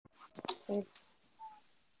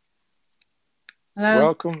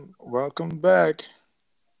Hello. Welcome back.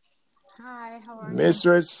 Hi, how are you?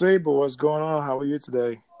 Mr. Sable, what's going on? How are you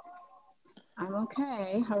today? I'm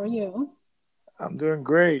okay. How are you? I'm doing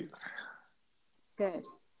great. Good.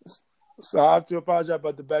 So I have to apologize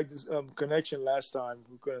about the back connection last time.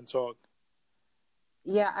 We couldn't talk.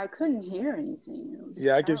 Yeah, I couldn't hear anything. It was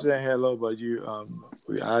Yeah, I kept saying terrible. hello,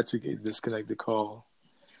 but I had to disconnect the call.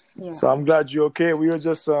 Yeah. So I'm glad you're okay. We were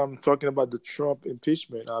just talking about the Trump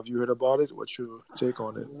impeachment. Have you heard about it? What's your take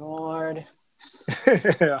on it? Lord.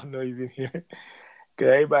 I know you've been here. Cause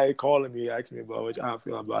everybody calling me, asking me about what I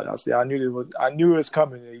feel about it. I said I knew it was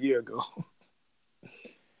coming a year ago.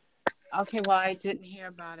 Okay, well, I didn't hear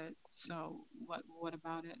about it. So what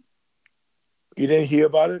about it? You didn't hear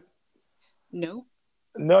about it? Nope.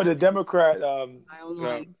 No, I the mean, Democrat. my own Uh,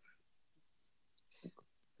 life.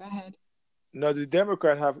 Go ahead. no, the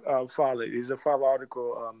Democrat have filed it. It's a 5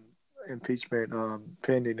 article impeachment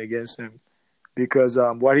pending against him because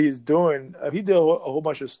what he's doing, he did a whole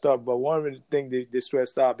bunch of stuff. But one of the things they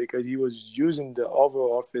stressed out because he was using the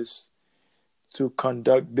Oval Office to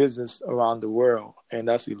conduct business around the world, and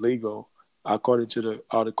that's illegal according to the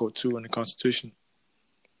Article 2 in the Constitution.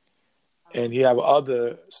 And he have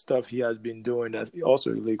other stuff he has been doing that's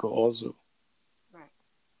also illegal, also. Right.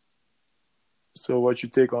 So, what you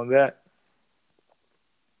take on that?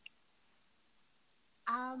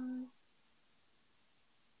 Um,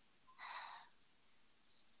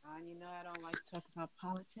 I don't like to talk about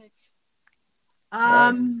politics. Right?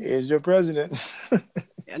 Um, Is your president?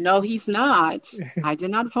 no, he's not. I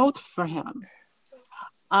did not vote for him.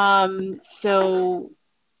 So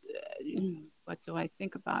what do I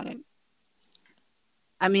think about it?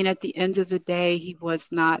 I mean, at the end of the day, he was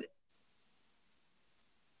not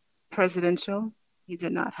presidential. He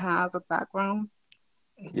did not have a background.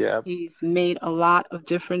 Yeah. He's made a lot of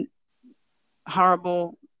different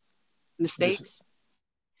horrible Just mistakes,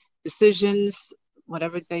 decisions,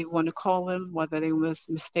 whatever they want to call them, whether they were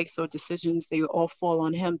mistakes or decisions, they all fall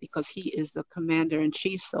on him because he is the commander in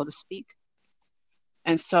chief, so to speak.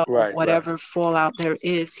 And so, right. whatever fallout there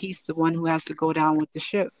is, he's the one who has to go down with the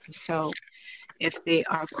ship. So, if they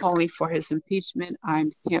are calling for his impeachment, I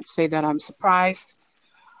can't say that I'm surprised.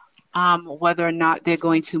 Whether or not they're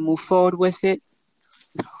going to move forward with it,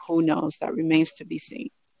 who knows? That remains to be seen.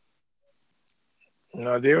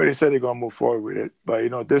 No, they already said they're gonna move forward with it,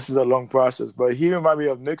 but this is a long process. But he remind me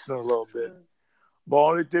of Nixon a little bit. But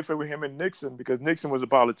only different with him and Nixon because Nixon was a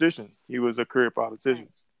politician. He was a career politician,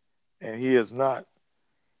 Right. and he is not.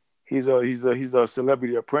 He's a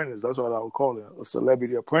celebrity apprentice. That's what I would call it, a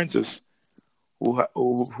celebrity apprentice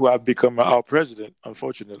who have become our president,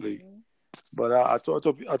 unfortunately. Mm-hmm. But I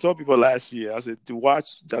told people last year. I said to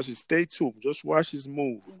watch. I should stay tuned. Just watch his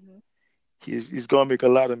move. Mm-hmm. He's gonna make a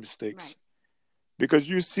lot of Right. mistakes because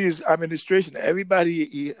you see his administration. Everybody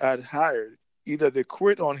he had hired either they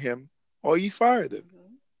quit on him or he fired them.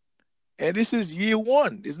 Mm-hmm. And this is year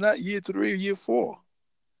one. It's not year 3 or year 4.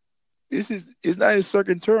 It's not his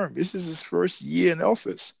second term. This is his first year in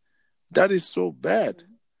office. That is so bad. Mm-hmm.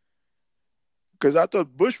 Because I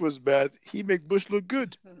thought Bush was bad. He made Bush look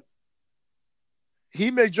good. Mm-hmm.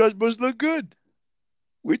 He made George Bush look good.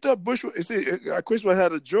 We thought Bush. Chris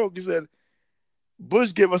had a joke. He said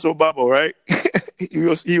Bush gave us Obama, right? he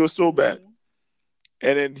was so bad. Mm-hmm.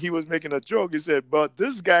 And then he was making a joke. He said, "But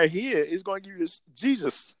this guy here is going to give you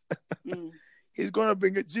Jesus. Mm-hmm. He's going to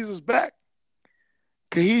bring Jesus back.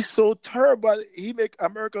 Cause he's so terrible. He make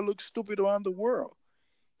America look stupid around the world.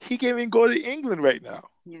 He can't even go to England right now.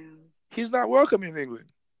 Yeah. He's not welcome in England.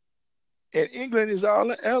 And England is our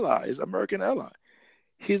ally, is American ally.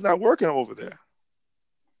 He's not working over there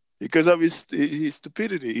because of his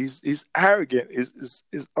stupidity. He's arrogant. Is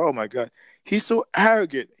oh my God. He's so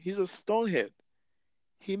arrogant. He's a stonehead.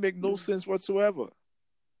 He make no Mm-hmm. sense whatsoever.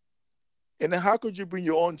 And then how could you bring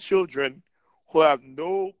your own children who have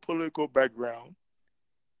no political background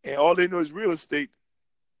and all they know is real estate,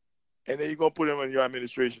 and then you're gonna put them in your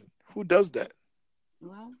administration? Who does that?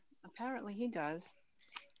 Well, apparently he does.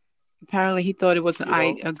 Apparently he thought it was You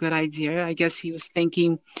know? a good idea. I guess he was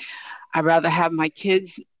thinking, I'd rather have my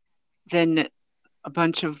kids than a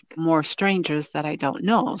bunch of more strangers that I don't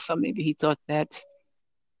know. So maybe he thought that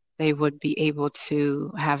they would be able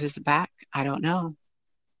to have his back. I don't know.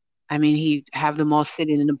 I mean, he have them all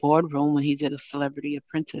sitting in the boardroom when he did a Celebrity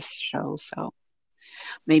Apprentice show. So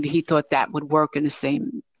maybe he thought that would work in the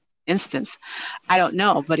same instance. I don't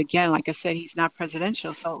know. But again, like I said, he's not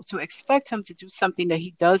presidential. So to expect him to do something that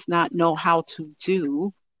he does not know how to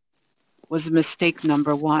do was mistake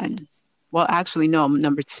number one. Well, actually, no,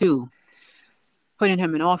 number two. Putting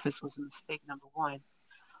him in office was a mistake number one.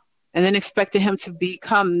 And then expecting him to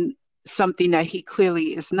become something that he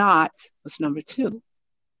clearly is not was number two.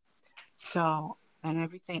 So, and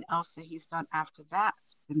everything else that he's done after that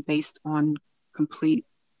has been based on complete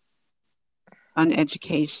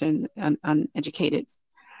uneducated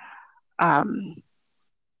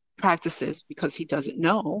practices, because he doesn't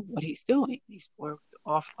know what he's doing. He's worked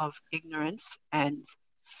off of ignorance and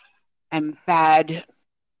bad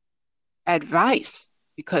advice,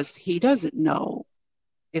 because he doesn't know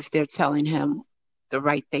if they're telling him the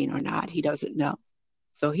right thing or not. He doesn't know.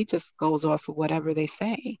 So he just goes off of whatever they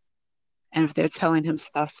say. And if they're telling him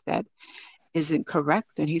stuff that isn't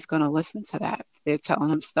correct, then he's going to listen to that. If they're telling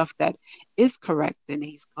him stuff that is correct, then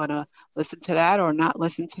he's going to listen to that or not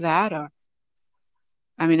listen to that. Or,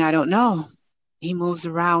 I mean, I don't know. He moves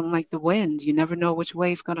around like the wind. You never know which way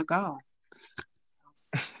he's going to go.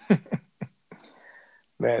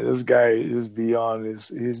 Man, this guy is beyond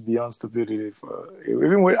he's beyond stupidity.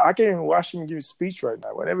 I can't even watch him give a speech right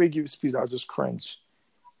now. Whenever he gives a speech, I'll just cringe.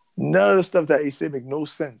 None of the stuff that he said make no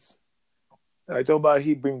sense. I talk about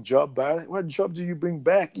he bring job back. What job do you bring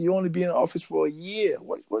back? You only be in the office for a year.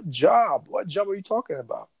 What job? What job are you talking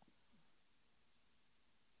about?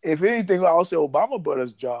 If anything, I'll say Obama brought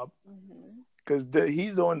us job, because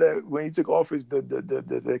he's the one that when he took office,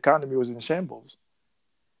 the economy was in shambles.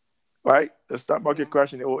 Right? The stock market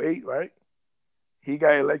crashed in 2008, right? He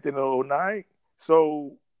got elected in 2009.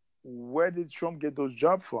 So where did Trump get those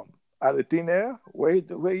jobs from? Out of thin air? Where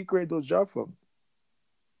he created those jobs from?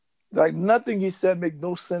 Like, nothing he said make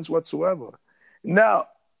no sense whatsoever. Now,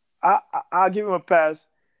 I'll give him a pass.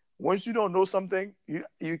 Once you don't know something,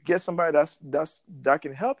 you get somebody that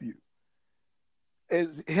can help you.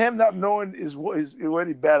 Is him not knowing is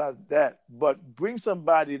already bad at that. But bring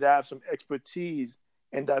somebody that have some expertise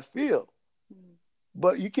in that field.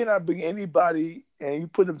 But you cannot bring anybody and you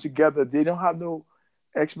put them together. They don't have no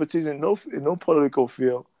expertise in no political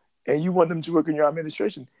field, and you want them to work in your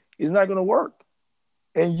administration. It's not going to work.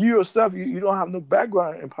 And you yourself, you don't have no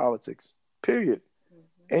background in politics, period.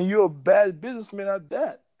 And you're a bad businessman at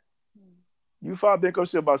that. You filed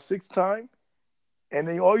bankruptcy about 6 times, and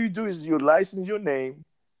then all you do is you license your name,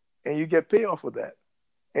 and you get paid off of that.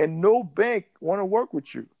 And no bank want to work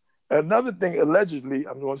with you. Another thing, allegedly,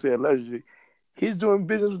 I'm going to say allegedly, he's doing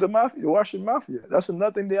business with the mafia, the Washington Mafia. That's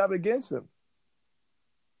another thing they have against him.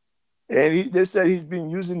 And they said he's been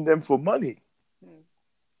using them for money.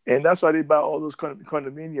 And that's why they buy all those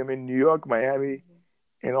condominiums in New York, Miami,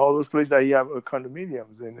 and all those places that he have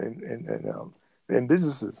condominiums and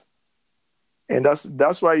businesses. And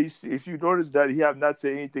that's why if you notice that he have not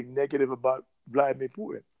said anything negative about Vladimir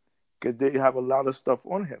Putin, because they have a lot of stuff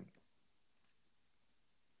on him.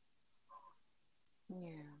 Yeah.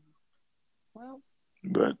 Well.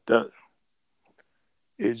 But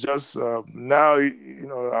it's just now,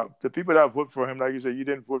 the people that vote for him, like you said, you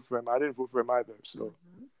didn't vote for him. I didn't vote for him either. So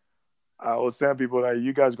I was telling people, like,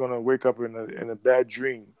 you guys going to wake up in a bad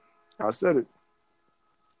dream. I said it.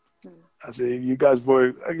 I said, you guys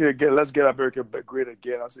vote, let's get America great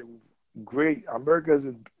again. I said, great. America's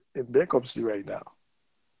in bankruptcy right now.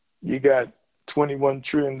 You got $21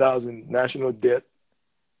 trillion in national debt.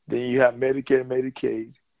 Then you have Medicare and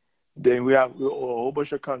Medicaid. Then we have a whole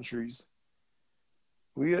bunch of countries.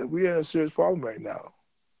 We are in a serious problem right now.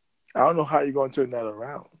 I don't know how you're going to turn that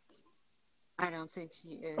around. I don't think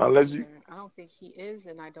he is. I don't think he is,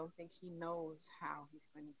 and I don't think he knows how he's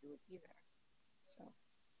going to do it either. So.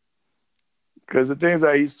 Because the thing is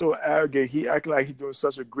that he's so arrogant. He acting like he's doing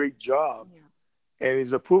such a great job. Yeah. And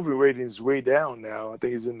his approval rating is way down now. I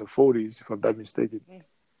think he's in the 40s, if I'm not mistaken. Yeah.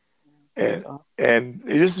 And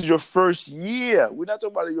this is your first year. We're not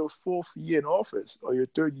talking about your 4th year in office or your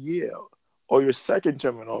 3rd year or your 2nd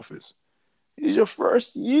term in office. It's your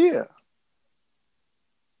first year.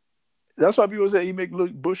 That's why people say he make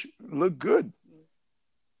Bush look good.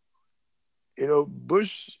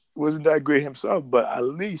 Bush wasn't that great himself, but at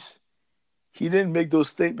least he didn't make those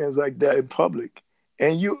statements like that in public.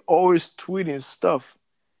 And you always tweeting stuff.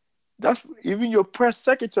 That's even your press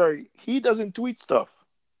secretary. He doesn't tweet stuff.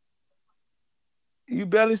 You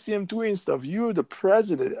barely see him tweeting stuff. You're the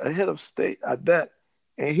president, a head of state at that.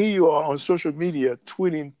 And here you are on social media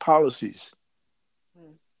tweeting policies.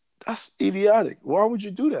 That's idiotic. Why would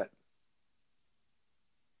you do that?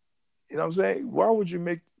 You know what I'm saying? Why would you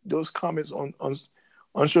make those comments on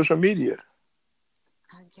social media?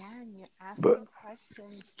 Again, you're asking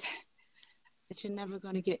questions that you're never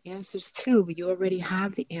going to get answers to, but you already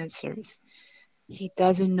have the answers. He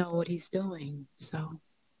doesn't know what he's doing, so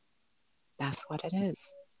that's what it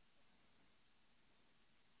is.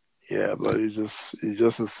 Yeah, but it's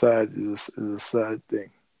just a sad thing.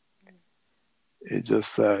 It's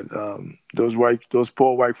just sad. Those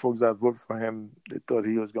poor white folks that voted for him, they thought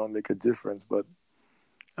he was gonna make a difference. But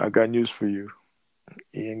I got news for you: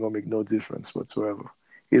 he ain't gonna make no difference whatsoever.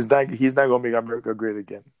 He's not gonna make America great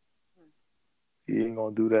again. He ain't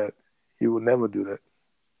gonna do that. He will never do that.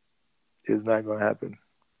 It's not gonna happen.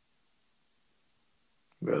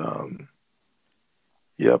 But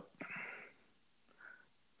yep.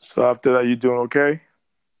 So after that, you doing okay?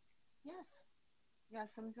 Yes.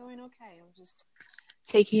 Yes, I'm doing okay. I'm just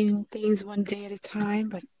taking things one day at a time,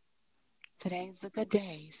 but today's a good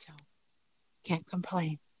day, so can't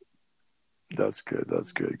complain. That's good.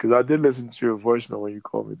 That's good. Because I did listen to your voicemail when you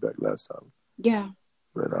called me back last time. Yeah.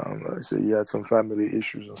 But like I said, you had some family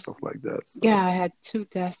issues and stuff like that. So. Yeah, I had 2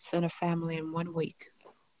 deaths in a family in 1 week.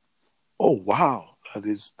 Oh wow,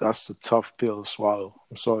 that's a tough pill to swallow.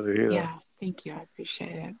 I'm sorry to hear that. Yeah, thank you. I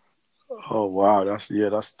appreciate it. Oh wow,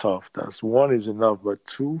 that's tough. That's one is enough, but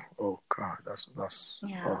 2, oh God, that's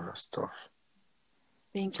Yeah. that's tough.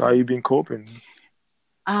 Thank So how you. you been coping?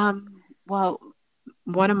 Well,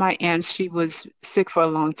 one of my aunts, she was sick for a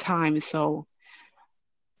long time, so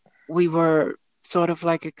we were sort of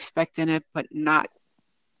like expecting it, but not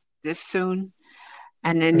this soon.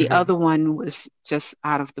 And then the Hmm. other one was just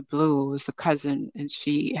out of the blue. It was a cousin, and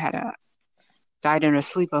she had died in her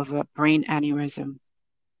sleep of a brain aneurysm.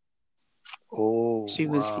 Oh She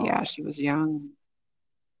was, yeah, wow. she was young.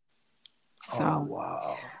 Oh So,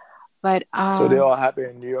 wow. but So they all happen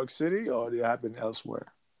in New York City or they happen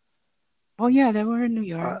elsewhere? well, yeah, they were in New I,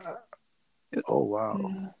 York. I, oh wow.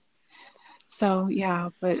 Mhm. So, yeah,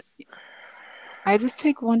 but I just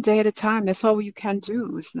take one day at a time. That's all you can do.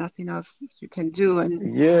 There's nothing else that you can do.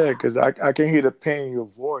 And Yeah, because I can hear the pain in your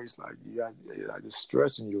voice, like you got like the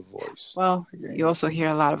stress in your voice. well, I you can also hear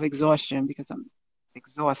a lot of exhaustion because I'm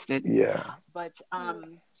exhausted. Yeah. But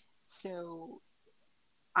so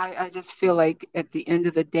I just feel like at the end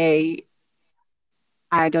of the day,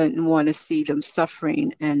 I don't want to see them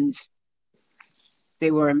suffering and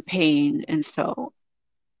they were in pain. And so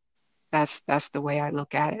that's the way I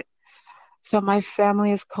look at it. So my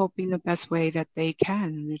family is coping the best way that they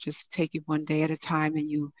can. You just take it one day at a time and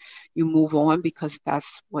you move on because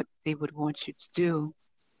that's what they would want you to do.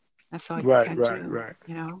 That's all you Right, can right, do, right.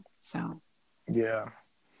 So Yeah.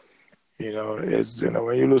 It's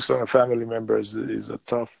when you lose some family members, it's a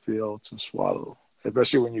tough pill to swallow,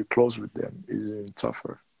 especially when you're close with them. It's even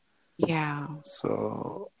tougher. yeah.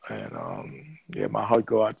 So, and yeah, my heart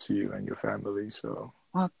go out to you and your family. So,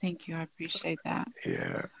 Well, thank you. I appreciate that.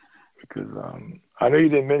 yeah, because I know you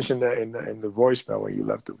didn't mention that in the voicemail when you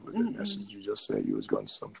left the Mm-mm. message. You just said you was going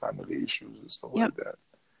through some family issues and stuff Yep. like that.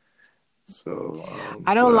 So,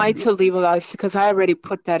 I don't but I'm like good. to leave a lot because I already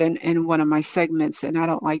put that in one of my segments, and I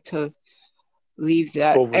don't like to leave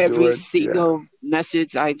that Overdo every it. Yeah. single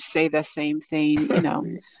message I say the same thing.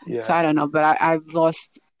 So Yeah. I don't know, but I've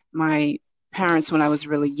lost my parents when I was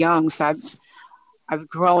really young, so I've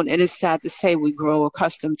grown, and it's sad to say we grow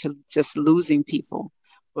accustomed to just losing people,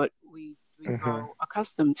 but we Hmm. grow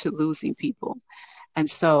accustomed to losing people, and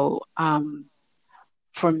so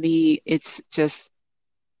for me, it's just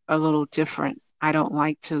a little different. I don't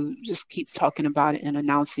like to just keep talking about it and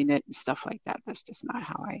announcing it and stuff like that.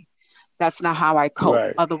 That's not how I cope.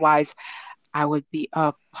 Right. Otherwise, I would be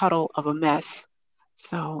a puddle of a mess.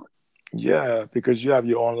 So, Yeah, because you have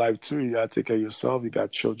your own life too. You gotta take care of yourself. You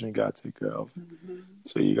got children you gotta take care of. mhm.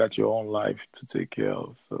 So you got your own life to take care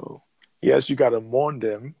of. So yes, you gotta mourn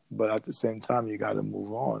them, but at the same time you gotta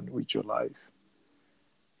move on with your life.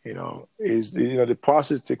 Is the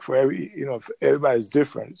process take for everybody's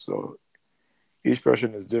different. So each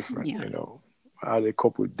person is different, Yeah, how they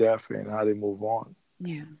cope with death and how they move on.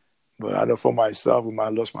 yeah, But I know for myself, when I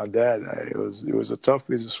lost my dad, it was a tough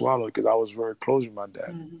pill to swallow because I was very close with my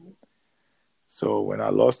dad. hmm. So when I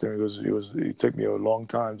lost him, it took me a long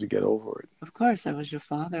time to get over it. Of course, that was your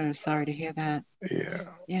father. Sorry to hear that. Yeah,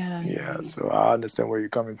 Yeah, yeah. So I understand where you're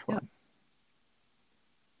coming yep. from.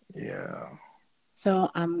 Yeah. So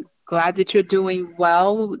I'm glad that you're doing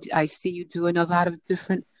well. I see you doing a lot of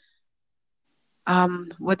different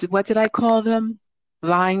what did I call them?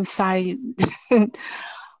 Blindside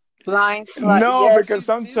Blindside. No, Yes, because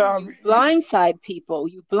you do. sometimes You blindside people.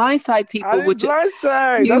 You blindside I people, didn't which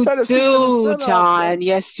blindside. That's you how the system is do, set up. John.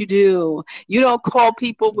 Yes, you do. You don't call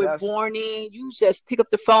people with That's warning. You just pick up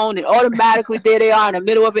the phone and automatically there they are in the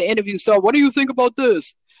middle of an interview. So, what do you think about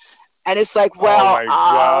this? And it's like, oh well, my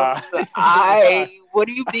god. what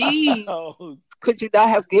do you mean? Oh, Could you not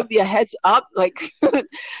have given me a heads up? Like,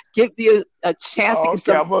 give me a chance to get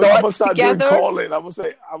okay, some I'm gonna thoughts start doing together? calling. I'm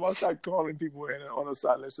gonna start calling people in on the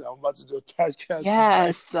side. Listen, I'm about to do a podcast. You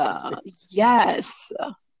guys Yes, say. yes.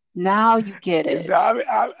 Now you get Because it.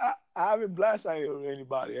 I haven't blasted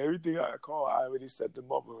anybody. Everything I call, I already set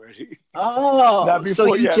them up already. Now Oh, so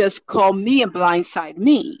before, you yes. just call me and blindside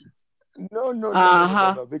me.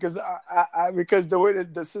 Uh-huh. No. Because because the way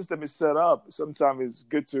that the system is set up, sometimes it's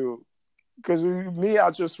good to. Because I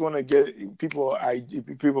just want to get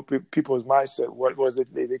people's mindset. What was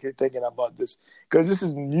it they thinking about this? Because this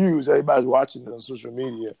is news. Everybody's watching it on social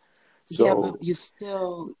media. Yeah, but So, you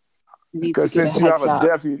still need to because get a since you have heads a up.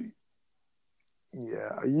 deputy, yeah,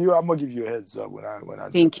 I'm gonna give you a heads up when I do a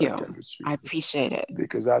Thank you. podcast with you. I appreciate it.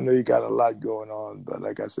 Because I know you got a lot going on. But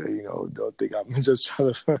like I said, don't think I'm just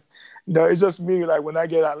trying to. No, it's just me. Like when I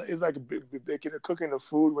get out, it's like cooking the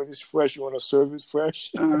food when it's fresh. You want to serve it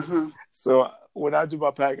fresh. Uh-huh. So when I do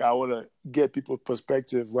my pack, I want to get people's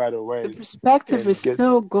perspective right The away perspective is and get.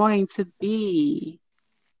 still going to be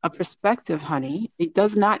a perspective, honey. It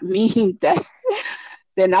does not mean that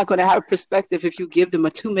they're not going to have a perspective if you give them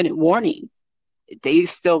a 2-minute warning. They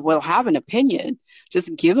still will have an opinion.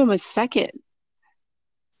 Just give them a second.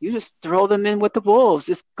 You just throw them in with the wolves.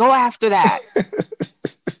 Just go after that.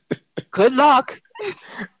 Good luck.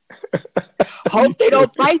 Hope they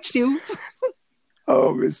don't bite you.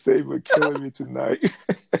 Oh, Miss Saber killing me tonight.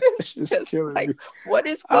 She's Just killing like, me. what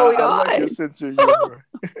is going I like your on? sense of humor.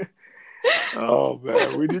 Oh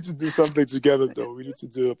man, we need to do something together though. We need to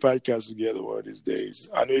do a podcast together one of these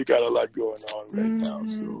days. I know you got a lot going on right now,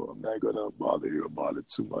 so I'm not gonna bother you about it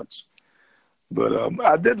too much. But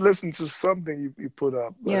I did listen to something you put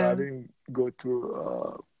up, but I Yeah. didn't go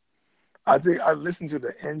through. I think I listened to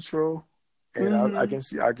the intro, and I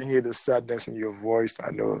can hear the sadness in your voice.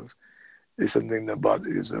 I know it's something about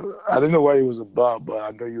it. I don't know what it was about, but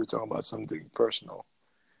I know you were talking about something personal.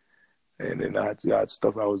 And then I had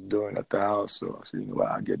stuff I was doing at the house, so I said, you know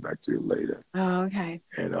what, I'll get back to you later. Oh, okay.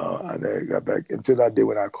 And I never got back until that day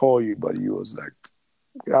when I called you, but you was like,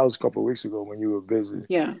 that was a couple of weeks ago when you were busy.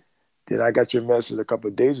 Yeah. Then I got your message a couple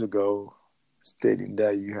of days ago stating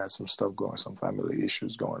that you had some stuff going, some family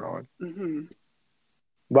issues going on. Mm-hmm.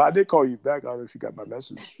 But I did call you back. I don't know if you got my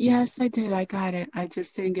message. Yes, I did. I got it. I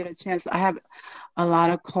just didn't get a chance. I have a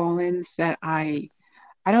lot of call-ins that I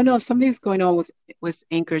don't know. Something's going on with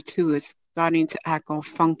Anchor too. It's starting to act all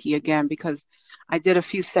funky again because I did a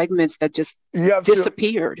few segments that just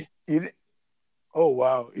disappeared. Oh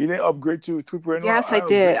wow! You didn't upgrade to 2.0? Yes, I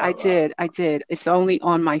did. I did. It's only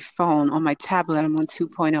on my phone, on my tablet. I'm on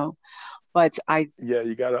 2.0. But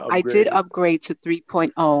you gotta upgrade. I did upgrade to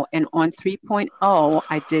 3.0, and on 3.0,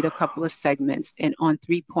 I did a couple of segments, and on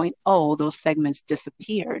 3.0, those segments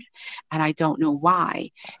disappeared, and I don't know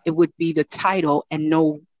why. It would be the title and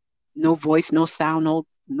no voice, no sound,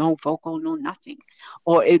 no vocal, no nothing,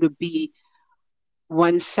 or it would be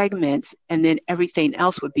one segment and then everything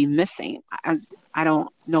else would be missing. I don't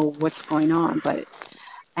know what's going on, but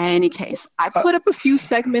in any case, I put up a few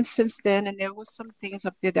segments since then, and there was some things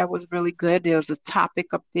up there that was really good. There was a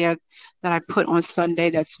topic up there that I put on Sunday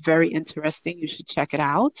that's very interesting. You should check it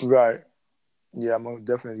out. Right. Yeah, I'm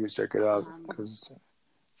definitely going to check it out.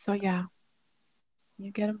 So, yeah,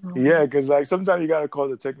 you get them wrong. Yeah, because like sometimes you got to call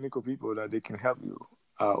the technical people that they can help you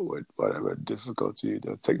out with whatever difficulty,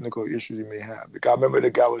 the technical issues you may have. Because I remember the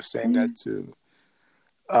guy was saying that too.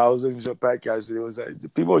 I was listening to a podcast. It was like the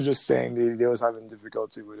people were just saying they was having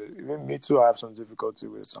difficulty with it. Even me too. I have some difficulty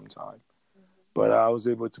with it sometimes. But I was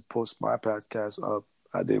able to post my podcast up.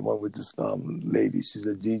 I did one with this lady. She's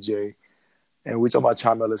a DJ, and we talk about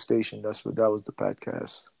Chimela Station. That was the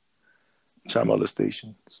podcast, Chimela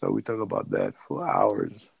Station. So we talk about that for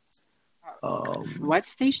hours. What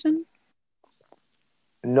station?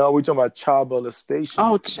 No, we talking about child molestation.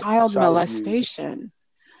 Oh, child molestation.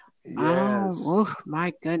 Yes. Oh,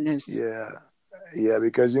 my goodness. Yeah,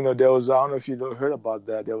 because there was, I don't know if you heard about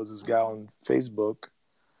that. There was this guy on Facebook.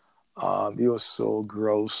 He was so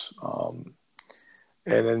gross. And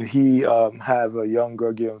then he had a young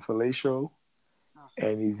girl give him fellatio,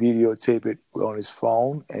 and he videotaped it on his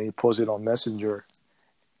phone, and he posted it on Messenger,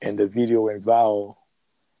 and the video went viral,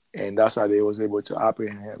 and that's how they was able to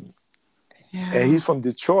apprehend him. Yeah. And he's from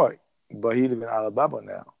Detroit, but he lives in Alabama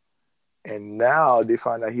now. And now they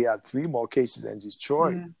find out he had 3 more cases in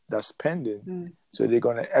Detroit that's pending. So they're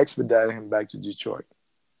going to expedite him back to Detroit.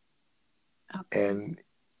 Okay. And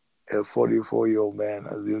a 44-year-old man,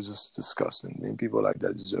 it was just disgusting. I mean, people like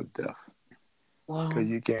that deserve death. Wow. Because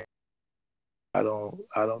you can't. I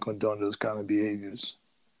don't condone those kind of behaviors.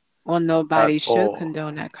 Well, nobody should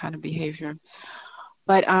condone that kind of behavior.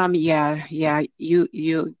 But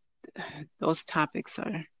you those topics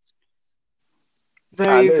are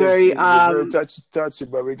very touchy,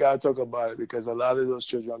 but we gotta talk about it because a lot of those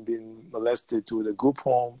children are being molested to the group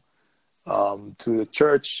home, to the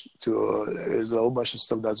church, there's a whole bunch of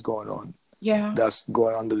stuff that's going on. Yeah. That's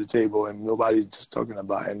going under the table and nobody's just talking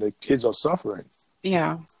about it. And the kids are suffering.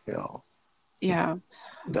 Yeah. You know. Yeah.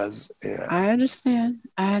 Yeah. I understand.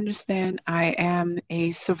 I am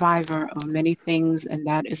a survivor of many things, and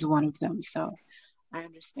that is one of them. So I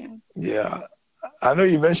understand. Yeah. I know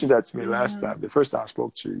you mentioned that to me last time. The first time I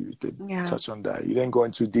spoke to you, you did touch on that. You didn't go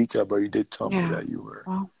into detail, but you did tell me that you were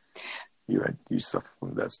you suffer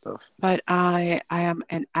from that stuff. But I am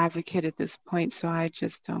an advocate at this point, so I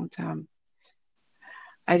just don't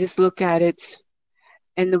I just look at it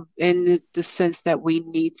in the sense that we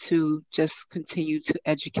need to just continue to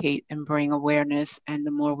educate and bring awareness, and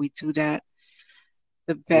the more we do that,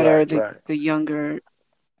 the better the younger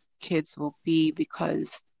kids will be,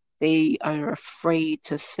 because they are afraid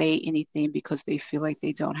to say anything because they feel like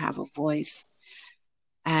they don't have a voice,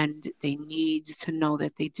 and they need to know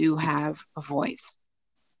that they do have a voice.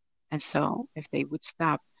 And so if they would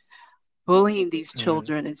stop bullying these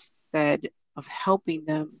children instead of helping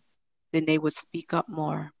them, then they would speak up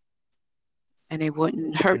more, and they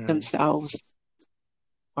wouldn't hurt themselves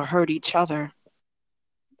or hurt each other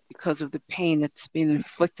because of the pain that's being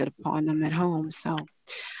inflicted upon them at home. So,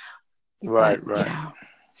 right. Yeah.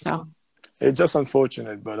 So it's just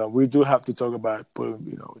unfortunate, but we do have to talk about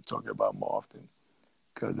talking about more often,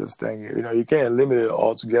 because this thing, you can't limit it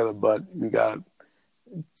altogether, but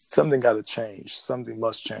something got to change. Something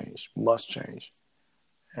must change,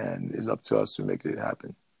 and it's up to us to make it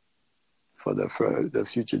happen for the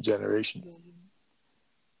future generation.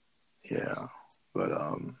 Yeah, but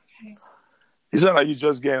you sound like you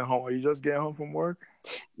just getting home. Are you just getting home from work?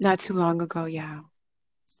 Not too long ago, yeah.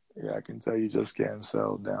 Yeah, I can tell you just getting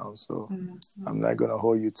settled down, so I'm not gonna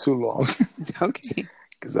hold you too long. Okay.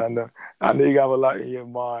 Because I know you got a lot in your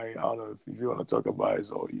mind. I don't know if you want to talk about it,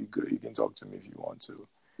 so you good. You can talk to me if you want to.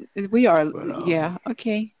 We are, yeah.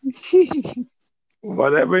 Okay.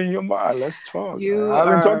 Whatever in your mind, let's talk. I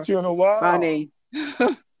haven't talked to you in a while. Funny.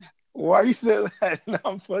 Why you say that? Now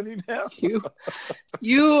I'm funny now.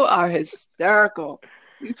 You are hysterical.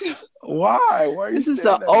 Why? This is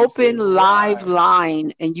an open live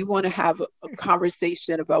line, and you want to have a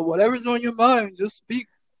conversation about whatever's on your mind. Just speak.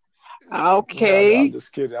 Okay. No, I'm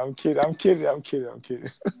just kidding. I'm kidding.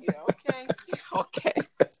 Yeah, okay.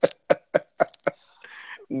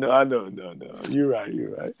 No. You're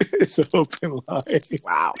right. It's an open line.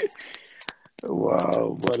 Wow.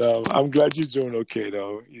 But I'm glad you're doing okay,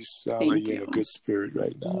 though. You sound like you're in a good spirit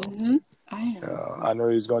right now. Mm-hmm. I am. I know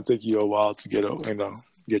it's going to take you a while to get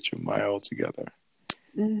your mind all together.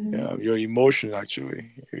 Mm-hmm. Your emotion,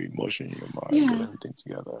 actually. Your emotion, your mind, get everything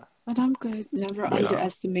together. But I'm good. Never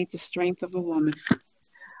underestimate the strength of a woman.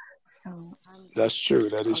 So that's true.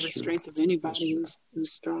 That is true. The true. Strength of anybody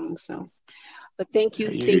who's strong. So, but thank you.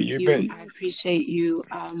 I appreciate you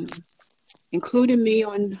including me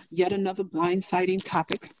on yet another blindsiding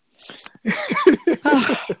topic.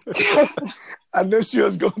 I knew she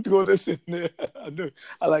was going to throw this in there. I knew.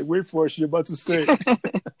 Wait for it. She's about to say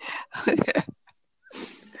it.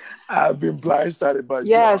 I've been blindsided by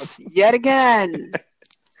yes, John. Yet again.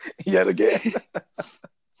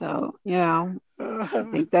 So, I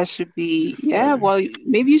think that should be, well,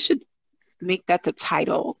 maybe you should make that the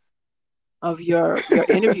title of your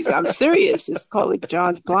interviews. I'm serious. Just call it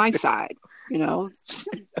John's Blindside, I don't know.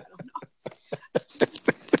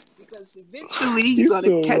 Because eventually you're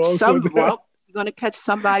going to catch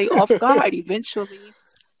somebody off guard. Eventually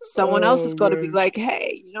someone else is going to be like,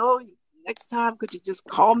 hey, next time, could you just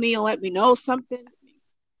call me and let me know something?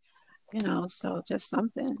 So just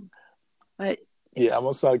something. But yeah, I'm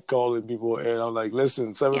gonna start calling people, and I'm like,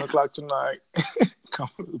 listen, 7:00 tonight, come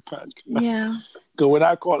to the podcast. Yeah. Because when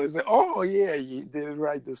I call, they say, oh yeah, you did it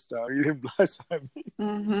right this time. You didn't blindside me.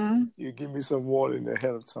 Mm-hmm. You give me some warning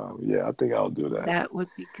ahead of time. Yeah, I think I'll do that. That would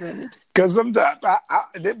be good. Because sometimes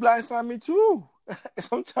they blindside me too.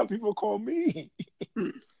 Sometimes people call me.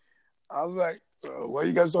 I was like, what are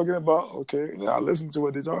you guys talking about? Okay, I listen to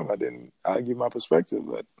what they're talking about. Then I give my perspective,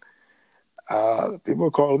 but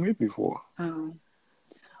people called me before. Oh.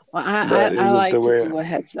 Well, I like to do a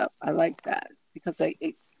heads up. I like that because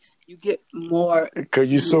you get more.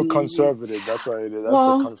 Because you're so conservative. That's why it is. That's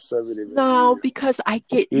the conservative. No, because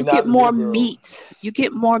you get more meat. You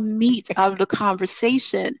get more meat out of the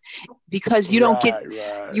conversation because you don't get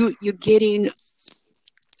you're getting a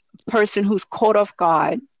person who's caught off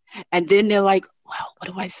guard, and then they're like, well,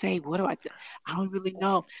 what do I say? What do I don't really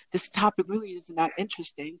know. This topic really is not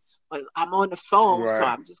interesting. But I'm on the phone, so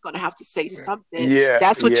I'm just going to have to say something. Yeah,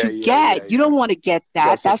 that's what you get. You don't want to get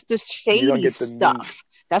that. That's the shady stuff.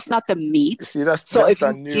 That's not the meat. See, So that's if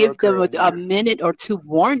that you New give them Yorker in a you. minute or two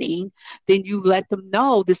warning, then you let them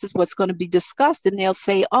know this is what's going to be discussed, and they'll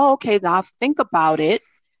say, "Oh, okay, now I'll think about it,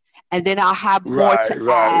 and then I'll have more to Right,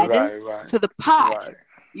 right, add right, right, to the pot." right.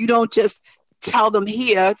 You don't just tell them,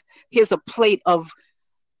 here's a plate of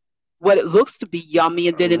what it looks to be yummy,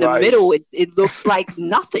 and then in the middle Rice. it looks like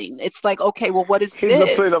nothing. It's like, okay, well, what is Here's a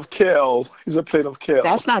plate this? of kale. Here's a plate of kale.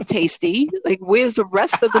 That's not tasty. Like, where's the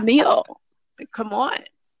rest of the meal? Like, come on,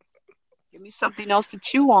 give me something else to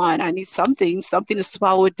chew on. I need something to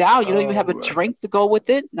swallow it down. You don't even have a Oh, man. drink to go with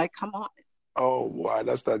it. Like, come on. Oh, wow.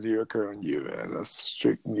 That's that New Yorker in you, man. That's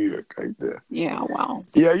strict New York right there. Yeah, well,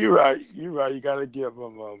 Yeah, you're right. You're right. You got to give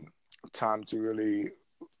them time to really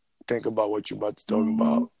think about what you're about to talk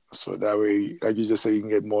about. So that way, like you just say, you can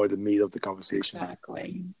get more of the meat of the conversation.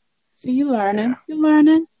 exactly. So you're Yeah. learning. You're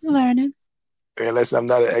learning. You're learning. Unless I'm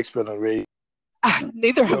not an expert on race.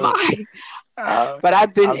 Neither am So I. But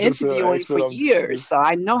I've been I'm just an interviewing for expert on years, this. so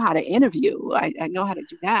I know how to interview. I know how to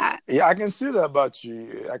do that. Yeah, I can see that about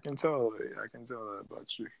you. I can tell. I can tell that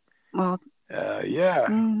about you. Well, Yeah,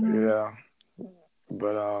 mm-hmm. yeah.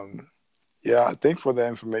 But yeah. Thank for the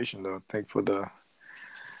information, though. Thank for the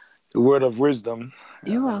word of wisdom.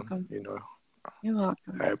 You're welcome. You know, You're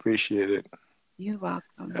welcome. I appreciate it. You're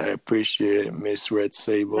welcome. I appreciate it, Miss Red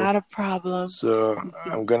Sable. Not a problem. So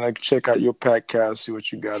I'm gonna check out your podcast, see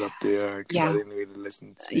what you got up there. Yeah. I didn't really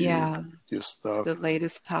listen to your stuff. The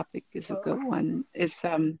latest topic is a good one. It's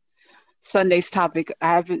Sunday's topic. I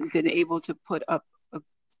haven't been able to put up.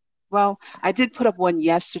 Well, I did put up one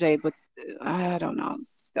yesterday, but I don't know.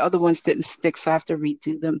 The other ones didn't stick, so I have to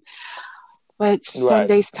redo them. But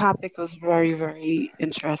Sunday's topic was very, very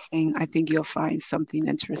interesting. I think you'll find something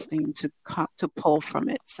interesting to pull from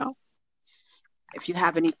it. So if you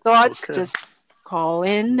have any thoughts, just call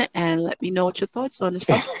in and let me know what your thoughts on the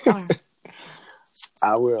subject are.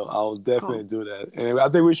 I will. I'll definitely do that. And I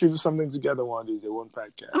think we should do something together one of these, one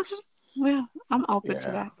podcast. Okay. Well, I'm open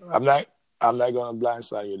to that. I'm not going to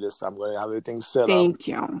blindside you this time. I'm going to have everything set up. Thank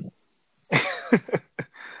you.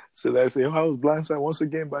 So let's say, I was blindsided once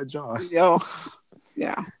again by John.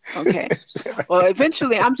 Yeah. Okay. Well,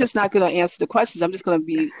 eventually, I'm just not going to answer the questions. I'm just going to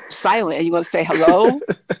be silent, and you're going to say, "Hello,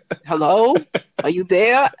 hello, are you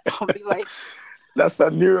there?" I'll be like, "That's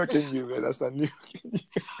not New York in you, man. That's not New York in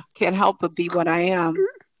you." Can't help but be what I am.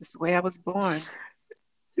 It's the way I was born.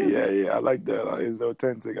 Yeah. I like that. It's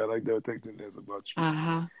authentic. I like the authenticness about you.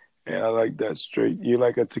 Uh-huh. And I like that straight. You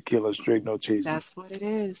like a tequila straight, no chasing. That's what it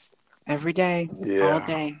is. Every day. Yeah. All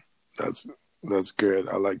day. That's good.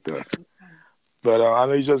 I like that. But I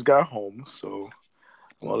know you just got home, so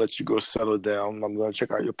I'm going to let you go settle down. I'm going to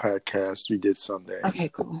check out your podcast you did Sunday. Okay,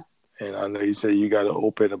 cool. And I know you said you got to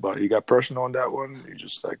open about it. You got personal on that one? You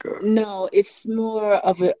just like a... No, it's more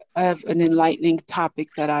of an enlightening topic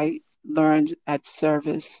that I learned at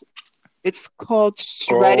service. It's called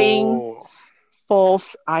Shredding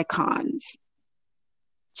False Icons.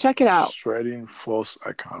 Check it out. Shredding False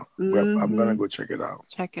Icon. Well, I'm going to go check it out.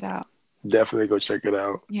 Check it out. Definitely go check it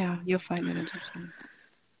out. Yeah, you'll find it interesting.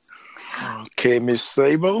 Okay, Miss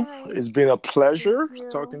Sable, it's been a pleasure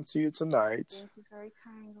talking to you tonight. Thank you very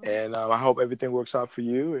kindly. And I hope everything works out for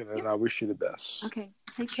you, and I wish you the best. Okay,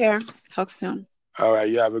 take care. Talk soon. All right,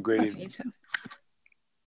 you have a great evening. You too.